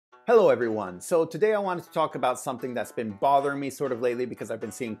Hello everyone. So today I wanted to talk about something that's been bothering me sort of lately because I've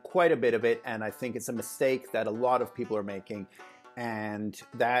been seeing quite a bit of it, and I think it's a mistake that a lot of people are making, and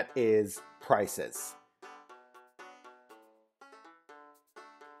that is prices.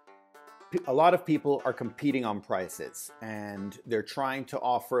 A lot of people are competing on prices, and they're trying to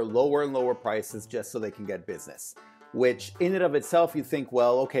offer lower and lower prices just so they can get business. Which in and of itself, you think,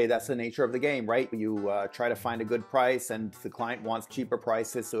 well, okay, that's the nature of the game, right? You try to find a good price and the client wants cheaper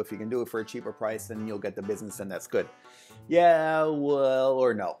prices. So if you can do it for a cheaper price, then you'll get the business and that's good. Yeah, well,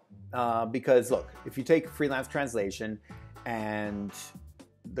 or no. Because look, if you take freelance translation and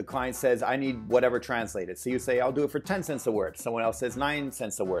the client says, I need whatever translated. So you say, I'll do it for 10 cents a word. Someone else says 9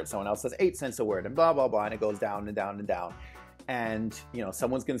 cents a word. Someone else says 8 cents a word, and blah, blah, blah. And it goes down and down and down. And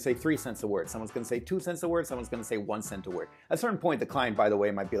someone's going to say 3 cents a word, someone's going to say 2 cents a word, someone's going to say 1 cent a word. At a certain point, the client, by the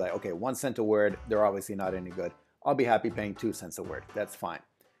way, might be like, okay, 1 cent a word, they're obviously not any good. I'll be happy paying 2 cents a word. That's fine.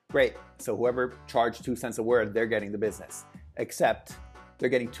 Great. So whoever charged 2 cents a word, they're getting the business. Except they're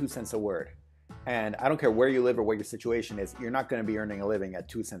getting 2 cents a word. And I don't care where you live or what your situation is, you're not going to be earning a living at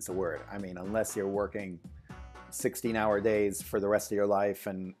 2 cents a word. I mean, unless you're working 16-hour days for the rest of your life,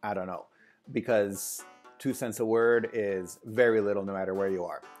 and I don't know. Because 2 cents a word is very little no matter where you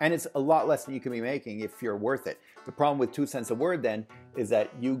are. And it's a lot less than you can be making if you're worth it. The problem with 2 cents a word then is that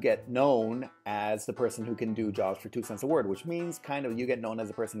you get known as the person who can do jobs for 2 cents a word, which means kind of you get known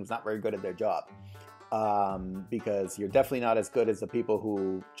as a person who's not very good at their job. Because you're definitely not as good as the people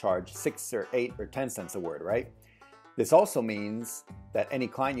who charge 6 or 8 or 10 cents a word, right? This also means that any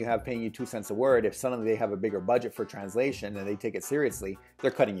client you have paying you 2 cents a word, if suddenly they have a bigger budget for translation and they take it seriously,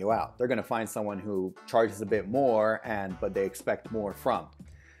 they're cutting you out. They're going to find someone who charges a bit more, but they expect more from.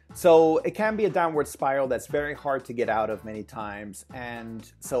 So it can be a downward spiral that's very hard to get out of many times.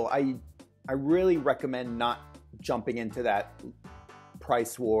 And so I really recommend not jumping into that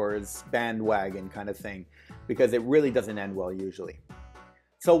price wars bandwagon kind of thing, because it really doesn't end well usually.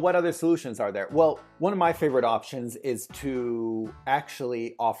 So what other solutions are there? Well, one of my favorite options is to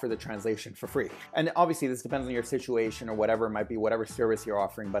actually offer the translation for free. And obviously this depends on your situation or whatever it might be, whatever service you're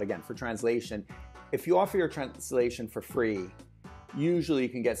offering. But again, for translation, if you offer your translation for free, usually you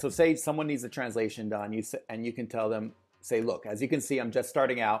can get, so say someone needs a translation done, and you can tell them, say, look, as you can see, I'm just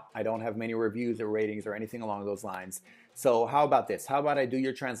starting out. I don't have many reviews or ratings or anything along those lines. So how about this? How about I do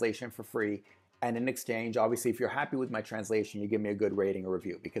your translation for free? And in exchange, obviously, if you're happy with my translation, you give me a good rating or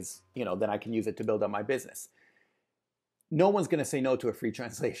review, because, then I can use it to build up my business. No one's going to say no to a free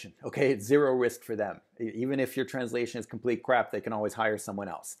translation, okay? It's zero risk for them. Even if your translation is complete crap, they can always hire someone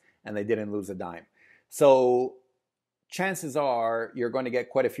else, and they didn't lose a dime. So chances are you're going to get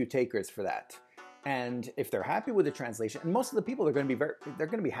quite a few takers for that. And if they're happy with the translation, and most of the people are going to be they're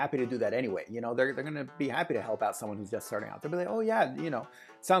going to be happy to do that anyway. They're going to be happy to help out someone who's just starting out. They'll be like, oh yeah,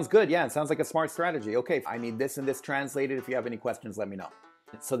 sounds good. Yeah, it sounds like a smart strategy. Okay, I need this and this translated. If you have any questions, let me know.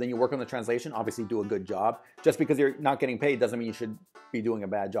 So then you work on the translation, obviously do a good job. Just because you're not getting paid doesn't mean you should be doing a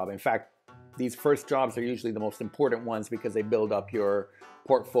bad job. In fact, these first jobs are usually the most important ones because they build up your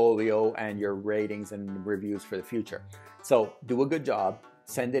portfolio and your ratings and reviews for the future. So do a good job,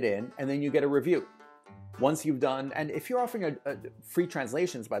 send it in, and then you get a review. Once you've done, and if you're offering a free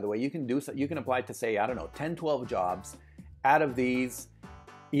translations, by the way, you can apply to, say, I don't know, 10, 12 jobs. Out of these,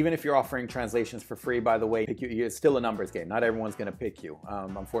 even if you're offering translations for free, by the way, it's still a numbers game. Not everyone's going to pick you.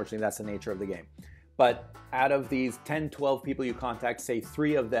 Unfortunately, that's the nature of the game. But out of these 10, 12 people you contact, say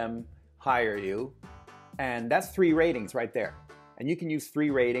 3 of them hire you, and that's 3 ratings right there. And you can use 3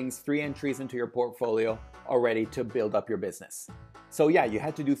 ratings, 3 entries into your portfolio already to build up your business. So yeah, you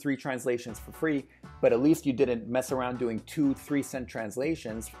had to do 3 translations for free, but at least you didn't mess around doing 2 3-cent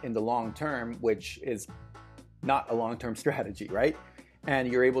translations in the long term, which is not a long-term strategy, right? And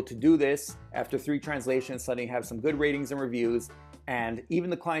you're able to do this after 3 translations, suddenly have some good ratings and reviews. And even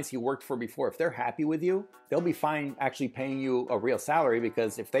the clients you worked for before, if they're happy with you, they'll be fine actually paying you a real salary,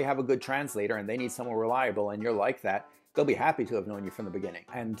 because if they have a good translator and they need someone reliable and you're like that, they'll be happy to have known you from the beginning.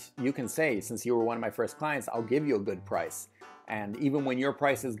 And you can say, since you were one of my first clients, I'll give you a good price. And even when your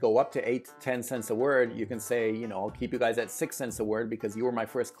prices go up to 8 to 10 cents a word, you can say, I'll keep you guys at 6 cents a word because you were my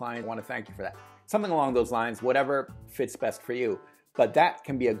first client. I want to thank you for that. Something along those lines, whatever fits best for you. But that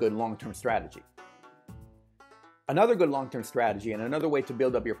can be a good long-term strategy. Another good long-term strategy and another way to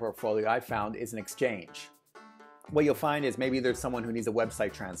build up your portfolio I found is an exchange. What you'll find is maybe there's someone who needs a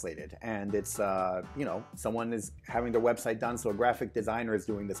website translated, and it's, someone is having their website done, so a graphic designer is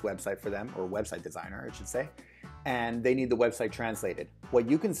doing this website for them, or website designer, I should say, and they need the website translated. What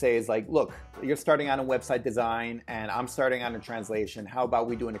you can say is like, look, you're starting out in website design, and I'm starting out in translation. How about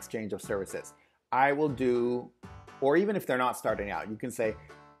we do an exchange of services? I will do, or even if they're not starting out, you can say,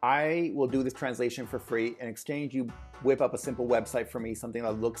 I will do this translation for free. In exchange, you whip up a simple website for me, something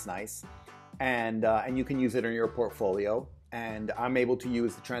that looks nice, and you can use it in your portfolio. And I'm able to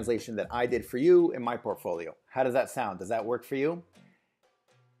use the translation that I did for you in my portfolio. How does that sound? Does that work for you?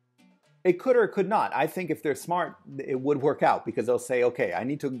 It could or it could not. I think if they're smart, it would work out because they'll say, okay, I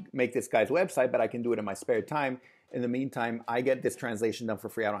need to make this guy's website, but I can do it in my spare time. In the meantime, I get this translation done for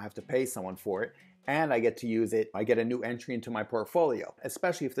free. I don't have to pay someone for it. And I get to use it. I get a new entry into my portfolio.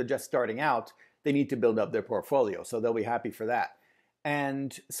 Especially if they're just starting out, they need to build up their portfolio. So they'll be happy for that.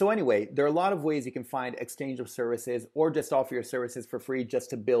 And so anyway, there are a lot of ways you can find exchange of services or just offer your services for free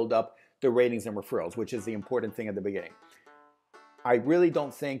just to build up the ratings and referrals, which is the important thing at the beginning. I really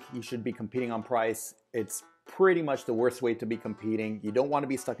don't think you should be competing on price. It's pretty much the worst way to be competing. You don't want to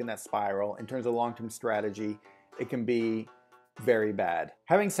be stuck in that spiral. In terms of long-term strategy, it can be very bad.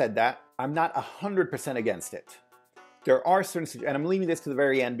 Having said that, I'm not 100% against it. There are certain, and I'm leaving this to the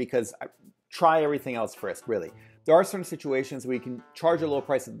very end because try everything else first, really. There are certain situations where you can charge a low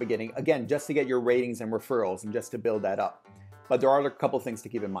price at the beginning, again, just to get your ratings and referrals and just to build that up. But there are a couple things to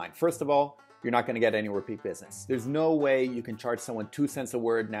keep in mind. First of all, you're not going to get any repeat business. There's no way you can charge someone 2 cents a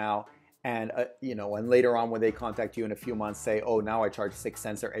word now and and later on when they contact you in a few months say, oh, now I charge 6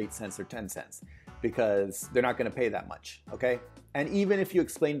 cents or 8 cents or 10 cents because they're not going to pay that much, okay? And even if you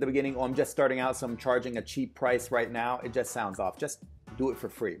explain at the beginning, oh, I'm just starting out, so I'm charging a cheap price right now, it just sounds off. Just do it for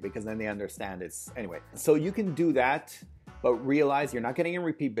free because then they understand it's, anyway. So you can do that, but realize you're not getting a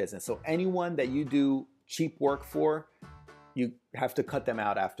repeat business. So anyone that you do cheap work for, you have to cut them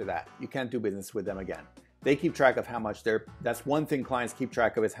out after that. You can't do business with them again. They keep track of how much that's one thing clients keep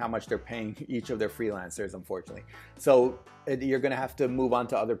track of is how much they're paying each of their freelancers, unfortunately. So you're gonna have to move on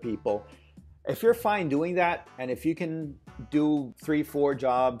to other people. If you're fine doing that, and if you can do 3-4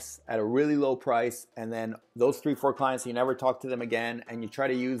 jobs at a really low price, and then those 3-4 clients, you never talk to them again, and you try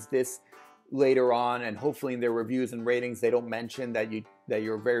to use this later on, and hopefully in their reviews and ratings, they don't mention that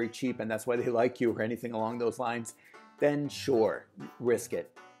you're very cheap and that's why they like you or anything along those lines, then sure, risk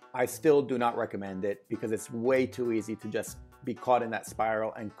it. I still do not recommend it because it's way too easy to just be caught in that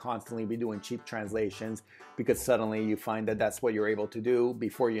spiral and constantly be doing cheap translations because suddenly you find that that's what you're able to do.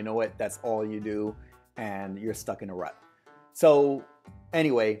 Before you know it, that's all you do and you're stuck in a rut. So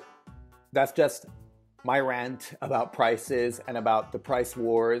anyway, that's just my rant about prices and about the price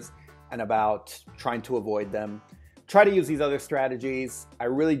wars and about trying to avoid them. Try to use these other strategies. I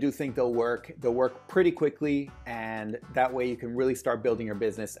really do think they'll work. They'll work pretty quickly, and that way you can really start building your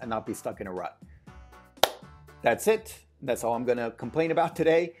business and not be stuck in a rut. That's it. That's all I'm gonna complain about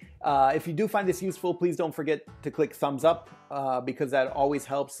today. If you do find this useful, please don't forget to click thumbs up because that always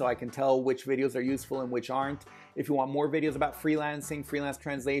helps so I can tell which videos are useful and which aren't. If you want more videos about freelancing, freelance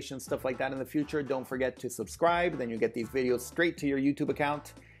translation, stuff like that in the future, don't forget to subscribe. Then you get these videos straight to your YouTube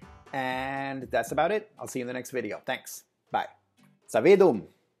account. And that's about it. I'll see you in the next video. Thanks. Bye. Savedum.